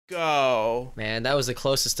Go. Man, that was the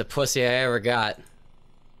closest to pussy I ever got. I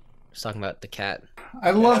was talking about the cat.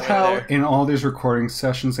 I love how in all these recording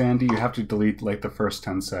sessions, Andy, you have to delete like the first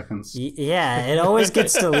 10 seconds. Yeah, it always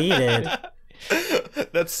gets deleted.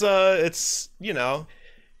 That's it's, you know.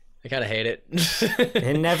 I kind of hate it.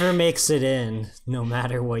 It never makes it in, no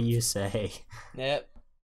matter what you say. Yep.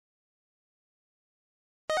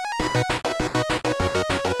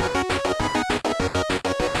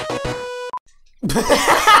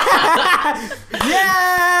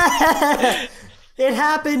 Yeah! It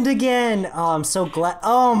happened again! Oh, I'm so glad.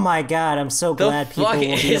 Oh my god, I'm so glad people will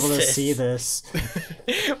be able to see this.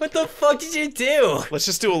 What the fuck did you do? Let's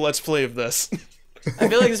just do a let's play of this. I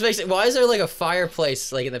feel like this makes it. Why is there like a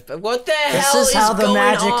fireplace like in the? What the hell This is how the going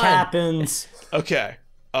magic on? happens. Okay.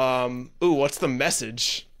 Ooh, what's the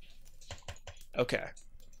message? Okay.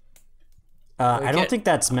 I don't think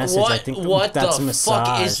that's message. What? I think What that's the massage.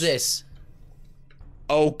 fuck is this?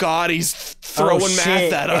 Oh god, he's throwing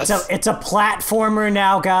math at us. It's a platformer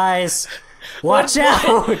now, guys. Watch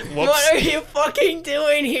out! What are you fucking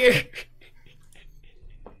doing here?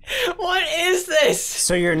 What is this?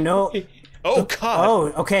 So you're no. Oh god.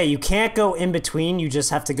 Oh, okay. You can't go in between. You just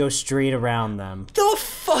have to go straight around them. The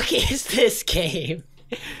fuck is this game?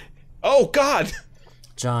 Oh god.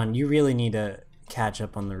 John, you really need to catch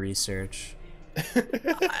up on the research.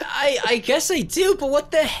 I guess I do, but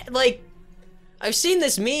what the heck? Like, I've seen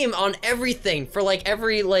this meme on everything for like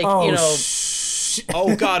every like you know.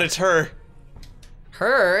 Oh god, it's her.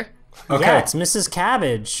 Her? Okay. Yeah, it's Mrs.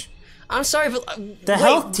 Cabbage, I'm sorry, but the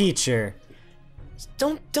health teacher.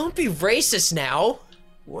 Don't be racist now.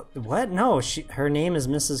 What? No, her name is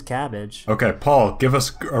Mrs. Cabbage. Okay, Paul, give us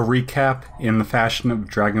a recap in the fashion of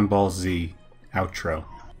Dragon Ball Z outro.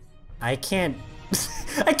 I can't.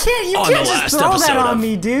 I can't. You can't just throw that on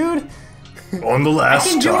me, dude. On the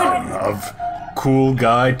last time of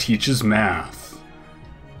Coolguy Teaches Math.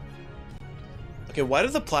 Okay, why do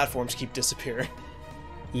the platforms keep disappearing?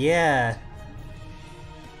 Yeah.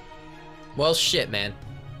 Well, shit, man.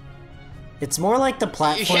 It's more like the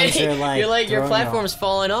platforms are like. You're like your throwing platform's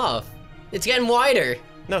falling off. It's getting wider.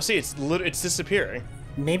 No, see, it's disappearing.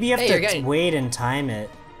 Maybe you have to wait and time it.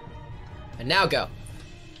 And now go.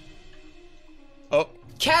 Oh.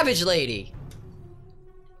 Cabbage lady.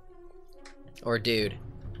 Or dude.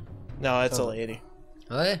 No, it's a lady.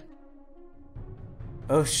 What?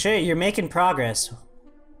 Oh shit, you're making progress.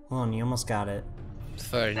 Hold on, you almost got it.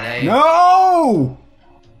 For name. No!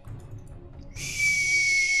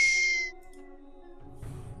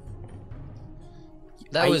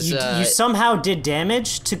 That was you somehow did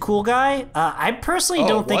damage to Coolguy. I personally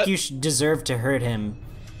don't think what? you should deserve to hurt him.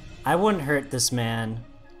 I wouldn't hurt this man.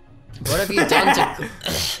 What have you done to?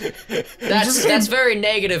 That's very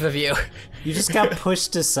negative of you. You just got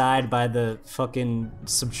pushed aside by the fucking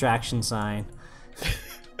subtraction sign.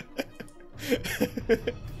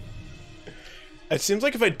 It seems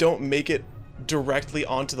like if I don't make it directly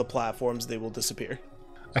onto the platforms, they will disappear.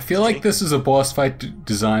 I feel like this is a boss fight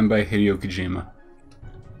designed by Hideo Kojima.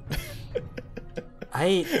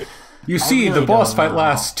 You see, really the boss don't fight know.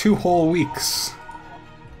 lasts 2 whole weeks.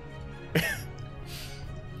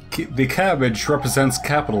 The cabbage represents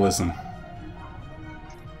capitalism.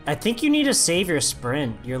 I think you need to save your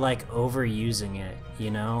sprint. You're like overusing it,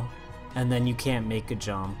 you know? And then you can't make a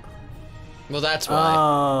jump. Well, that's why.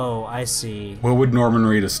 Oh, I see. What would Norman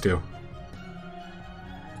Reedus do?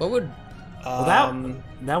 What would? Well,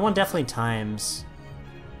 that one definitely times.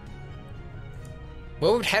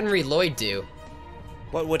 What would Henry Lloyd do?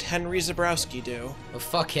 What would Henry Zabrowski do? Oh,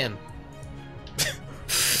 fuck him.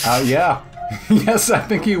 Yeah. Yes, I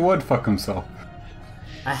think he would fuck himself.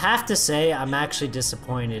 I have to say, I'm actually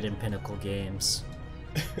disappointed in Pinnacle Games.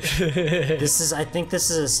 I think this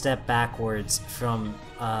is a step backwards from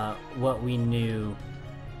what we knew.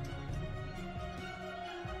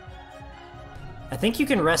 I think you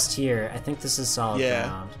can rest here. I think this is solid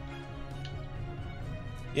ground.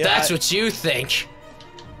 Yeah, That's what you think.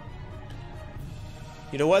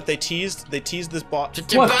 You know what? They teased this boss.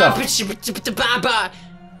 What the?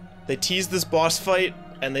 They teased this boss fight,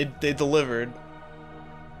 and they delivered.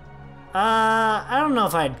 I don't know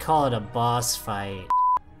if I'd call it a boss fight.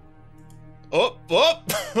 Oh,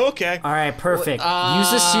 okay. All right, perfect.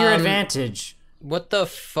 Use this to your advantage. What the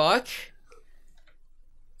fuck?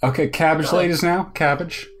 Okay, cabbage ladies now?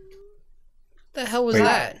 Cabbage? The hell was Wait.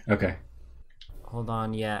 that? Okay. Hold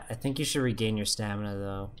on, yeah. I think you should regain your stamina,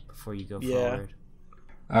 though, before you go forward.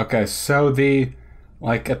 Okay, so at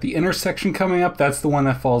the intersection coming up, that's the one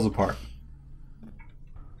that falls apart.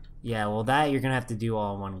 Yeah, well, that you're gonna have to do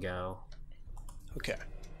all in one go. Okay.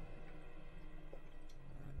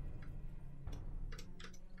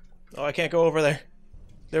 Oh, I can't go over there.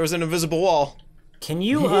 There was an invisible wall. Can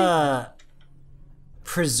you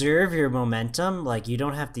preserve your momentum? Like, you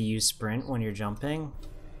don't have to use sprint when you're jumping.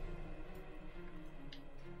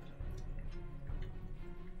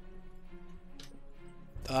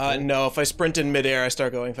 No, if I sprint in midair, I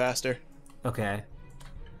start going faster. Okay.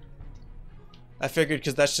 I figured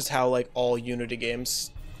because that's just how, like, all Unity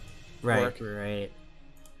games work. Right.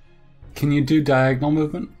 Can you do diagonal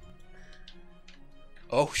movement?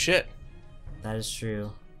 Oh, shit. That is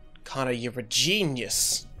true. Connor, you're a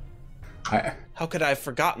genius. I How could I have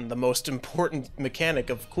forgotten the most important mechanic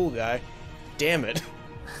of Coolguy? Damn it.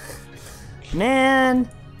 Man!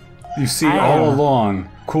 You see, all along,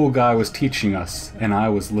 Coolguy was teaching us, and I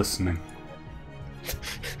was listening.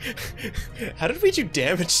 How did we do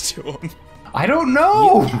damage to him? I don't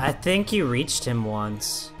know! I think you reached him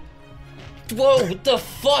once. Whoa, what the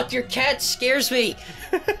fuck? Your cat scares me!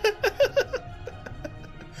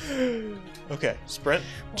 Okay, sprint,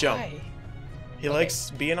 jump. Why? He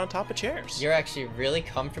likes being on top of chairs. You're actually really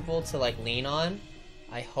comfortable to like lean on.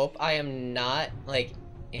 I hope I am not like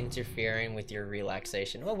interfering with your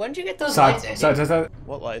relaxation. Well, when did you get those lights, Andy? Side.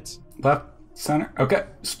 What lights? Left, center. Okay,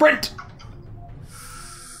 sprint!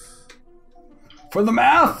 For the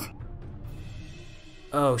math!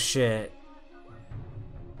 Oh shit.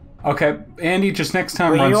 Okay, Andy, just next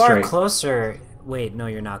time Wait, run you straight. are closer. Wait, no,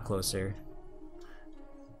 you're not closer.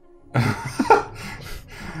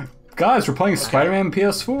 Guys, we're playing Spider-Man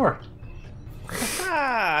PS4.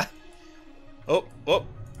 Ah! Oh.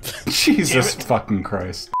 Jesus fucking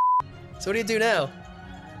Christ. So what do you do now?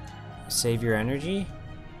 Save your energy,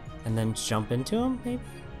 and then jump into him, maybe?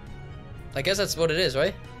 I guess that's what it is,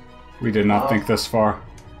 right? We did not think this far.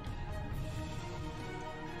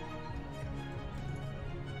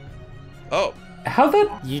 Oh, How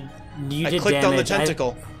that? You I did clicked on the damage.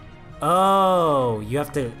 tentacle. Oh, you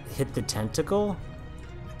have to hit the tentacle?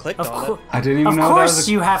 Clicked Of on course. it. I didn't even Of know that course was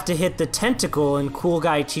a... you have to hit the tentacle, and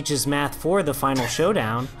Coolguy teaches math for the final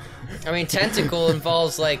showdown. I mean, tentacle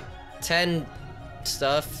involves like 10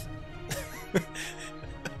 stuff.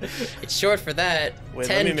 It's short for that. Wait,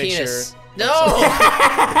 10 let me make penis. sure. No!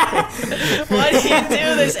 Why do you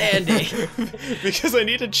do this, Andy? Because I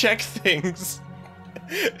need to check things.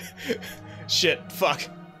 Shit, fuck.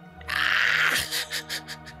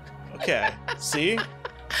 Okay, see?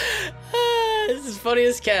 This is funny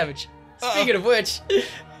as cabbage. Speaking of which.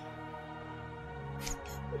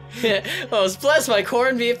 Yeah, well, bless my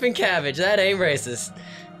corned beef and cabbage. That ain't racist.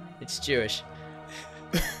 It's Jewish.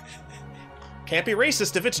 Can't be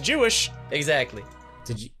racist if it's Jewish. Exactly.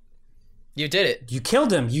 Did you? You did it. You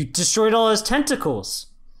killed him. You destroyed all his tentacles.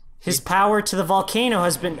 His power to the volcano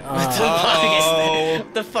has been.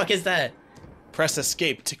 What the fuck is that? Press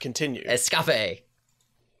escape to continue. Escape.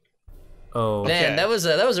 Oh. Man, Okay. that was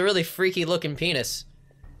a really freaky looking penis.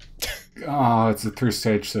 Oh, it's a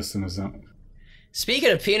three-stage system, isn't it? Speaking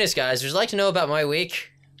of penis, guys, would you like to know about my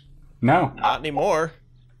week? No. Not anymore.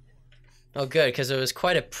 Oh, good, because it was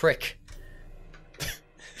quite a prick.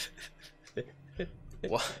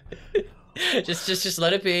 What? just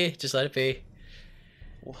let it be. Just let it be.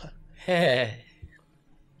 What?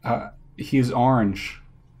 He's orange.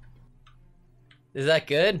 Is that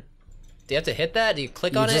good? Do you have to hit that? Do you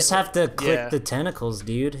click You on just it? have to click Yeah. the tentacles,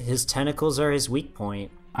 dude. His tentacles are his weak point.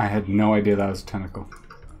 I had no idea that was a tentacle.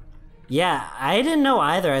 Yeah, I didn't know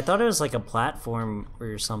either. I thought it was like a platform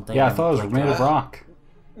or something. Yeah, I thought it was like made that. of rock.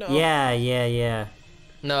 No. Yeah.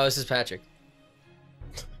 No, this is Patrick.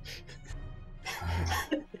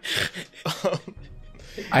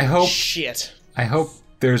 I hope Shit.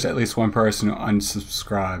 there's at least one person who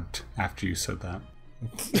unsubscribed after you said that.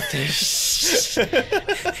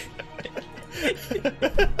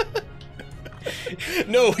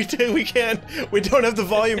 No, we can't. We don't have the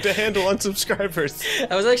volume to handle unsubscribers.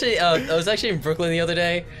 I was actually in Brooklyn the other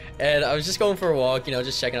day, and I was just going for a walk, you know,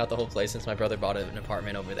 just checking out the whole place since my brother bought an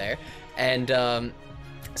apartment over there. And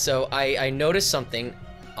so I noticed something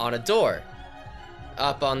on a door,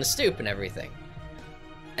 up on the stoop and everything.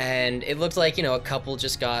 And it looked like, you know, a couple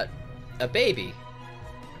just got a baby.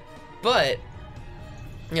 But,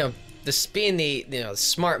 you know, being the, you know,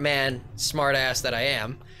 smart man, smart ass that I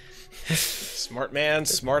am. Smart man,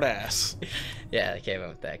 smart ass. Yeah, I came up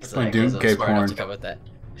with that because Like I doing wasn't gay smart enough porn. to come up with that.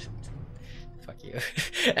 Fuck you.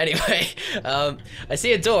 Anyway, I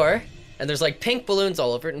see a door, and there's like pink balloons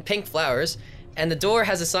all over it and pink flowers, and the door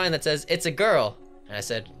has a sign that says, "It's a girl." And I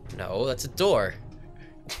said, "No, that's a door."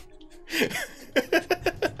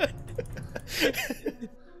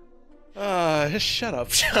 Just shut up,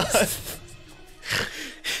 John.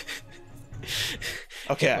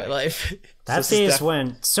 My Okay. life. That So this is phase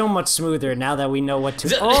went so much smoother now that we know what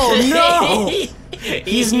to. Oh no!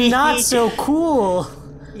 He's not so cool.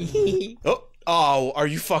 Oh, are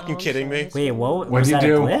you fucking kidding me? Wait, what? What'd Was you that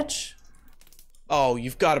do? a glitch? Oh,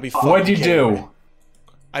 you've got to be fucking What'd you kidding me. do?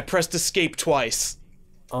 I pressed escape twice.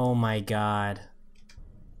 Oh my god.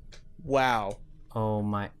 Wow. Oh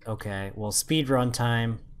my. Okay. Well, speed run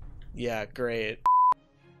time. Yeah, great.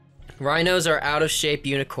 Rhinos are out of shape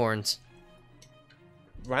unicorns.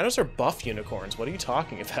 Rhinos are buff unicorns. What are you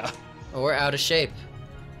talking about? Oh, we're out of shape.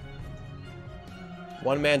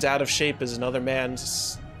 One man's out of shape is another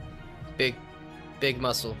man's Big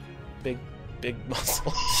muscle. big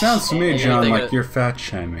muscle. Sounds to me, Yeah, John, they like got- you're fat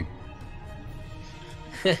shaming.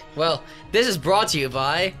 Well, this is brought to you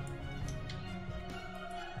by...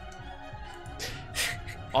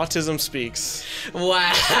 Autism speaks.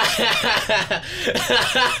 Wow.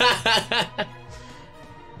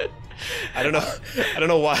 I don't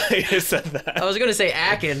know why I said that. I was gonna say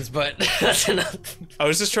Atkins, but that's enough. I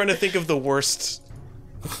was just trying to think of the worst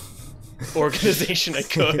organization I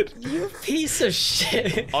could. You piece of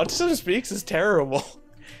shit. Autism speaks is terrible.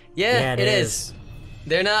 Yeah, it is.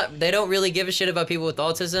 They don't really give a shit about people with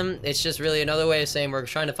autism. It's just really another way of saying we're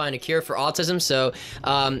trying to find a cure for autism. So,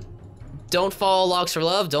 don't follow Logs for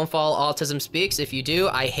Love. Don't follow Autism Speaks. If you do,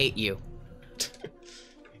 I hate you.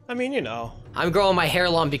 I mean, you know. I'm growing my hair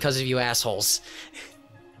long because of you assholes.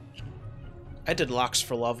 I did Locks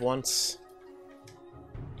for Love once.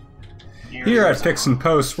 Here at Fix and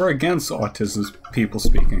Post, we're against autism people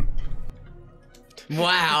speaking.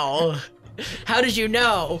 Wow. How did you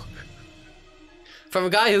know? From a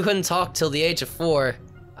guy who couldn't talk till the age of 4,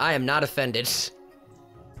 I am not offended.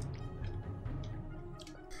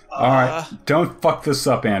 Alright, don't fuck this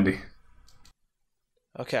up, Andy.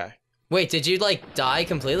 Okay. Wait, did you, like, die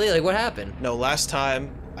completely? Like, what happened? No, last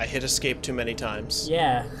time I hit escape too many times.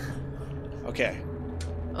 Yeah. Okay.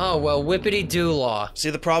 Oh, well, whippity-doo-law. See,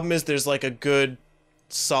 the problem is there's like a good,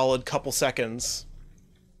 solid couple seconds.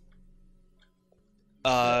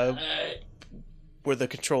 Where the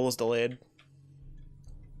control is delayed.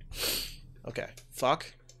 Okay.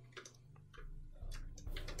 Fuck.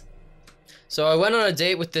 So I went on a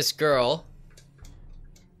date with this girl,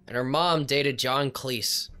 and her mom dated John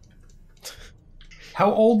Cleese.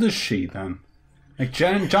 How old is she, then? Like,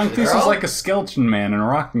 John Cleese is girl? like a skeleton man in a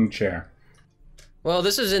rocking chair. Well,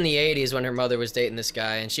 this was in the 80s when her mother was dating this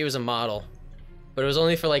guy, and she was a model. But it was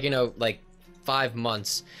only for, like, you know, like, 5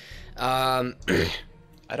 months. I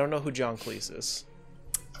don't know who John Cleese is.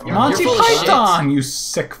 Monty full of Python, you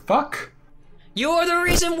sick fuck! You're the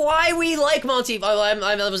reason why we like Monty.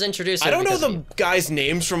 I was introduced to I it don't know because of the you. guys'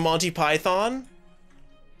 names from Monty Python.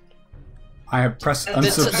 I have pressed the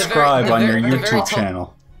unsubscribe very- on your the very YouTube top-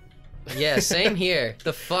 channel. Yeah, same here.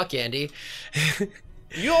 The fuck, Andy.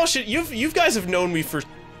 You all should. You guys have known me for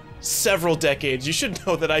several decades. You should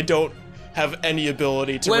know that I don't have any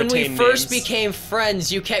ability to When we retain first names. became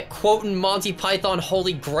friends, you kept quoting Monty Python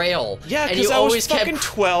Holy Grail. Yeah, and because you I was always fucking kept.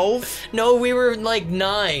 12. No, we were like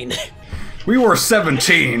 9. We were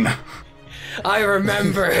 17! I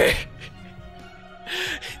remember. I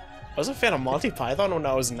was a fan of Monty Python when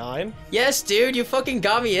I was 9. Yes, dude, you fucking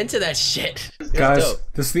got me into that shit. Guys, dope.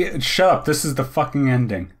 this is the shut up, this is the fucking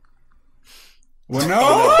ending. Well,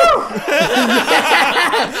 no!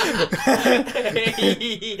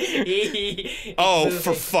 Oh,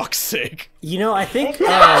 for fuck's sake. You know, I think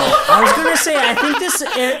I was gonna say I think this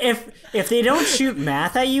if they don't shoot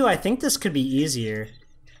math at you, I think this could be easier.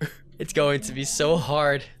 It's going to be so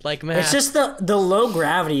hard, like math. It's just the low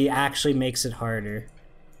gravity actually makes it harder.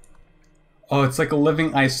 Oh, it's like a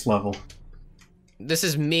living ice level. This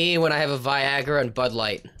is me when I have a Viagra and Bud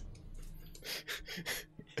Light.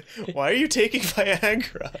 Why are you taking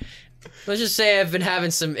Viagra? Let's just say I've been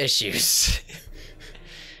having some issues.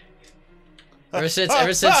 ever since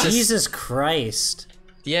this, Jesus Christ.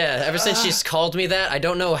 yeah, ever since she's called me that, I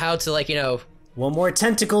don't know how to, like, you know. One more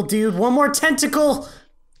tentacle, dude. One more tentacle.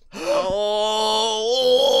 Oh,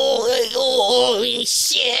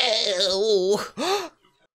 shit.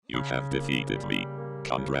 You have defeated me.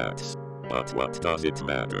 Congrats. But what does it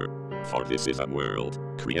matter? For this is a world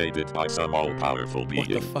created by some all-powerful being.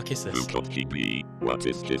 What the fuck is Who this? could he be? What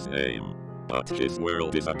is his name? But his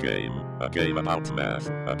world is a game about math,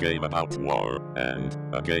 a game about war, and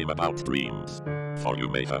a game about dreams. For you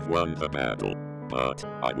may have won the battle, but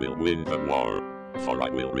I will win the war, for I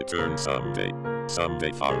will return someday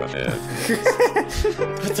far ahead.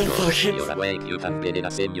 What the fuck? You're awake, you have been in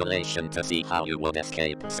a simulation to see how you would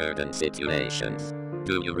escape certain situations.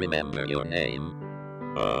 Do you remember your name?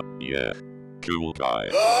 Yeah. Coolguy.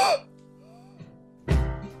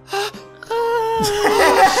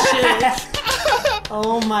 Shit.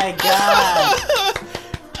 Oh my god.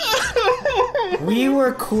 We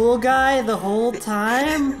were cool guy the whole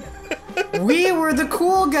time? We were the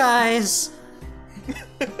cool guys!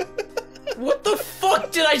 What the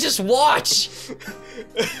fuck did I just watch?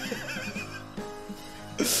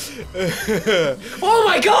 Oh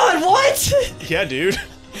my god, what? Yeah, dude.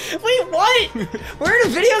 Wait, what? We're in a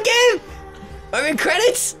video game? I'm in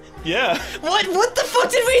credits? Yeah. What the fuck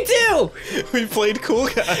did we do? We played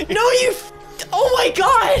Coolguy. No, you... Oh my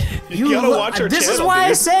god! You gotta watch our This channel, is why I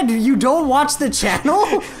dude. said you don't watch the channel?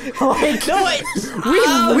 Like, No,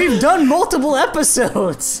 I... we've done multiple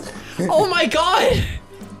episodes. Oh my god!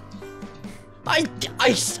 I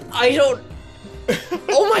don't...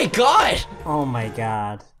 Oh my god! Oh my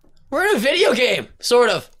god. We're in a video game, sort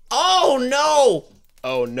of. Oh no!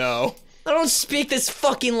 Oh no. I don't speak this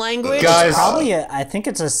fucking language. Guys, I think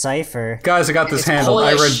it's a cipher. guys, I got this It's handled.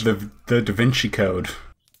 I Polish. read the Da Vinci Code.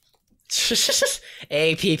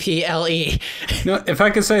 APPLE. No, if I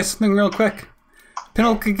could say something real quick,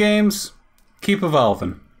 Pinnacle Games, keep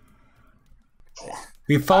evolving.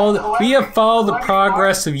 We have followed the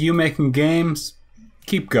progress of you making games.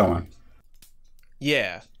 Keep going.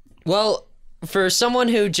 Yeah. Well, for someone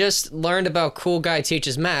who just learned about Coolguy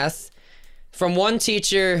teaches math, from one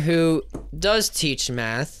teacher who does teach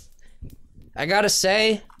math, I gotta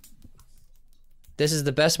say, this is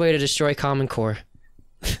the best way to destroy Common Core.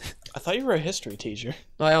 I thought you were a history teacher.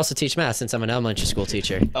 Well, I also teach math since I'm an elementary school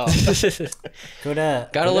teacher. Oh.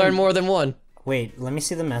 Gotta learn more than one. Wait, let me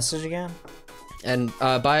see the message again. And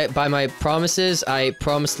by my promises, I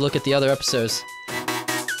promise to look at the other episodes.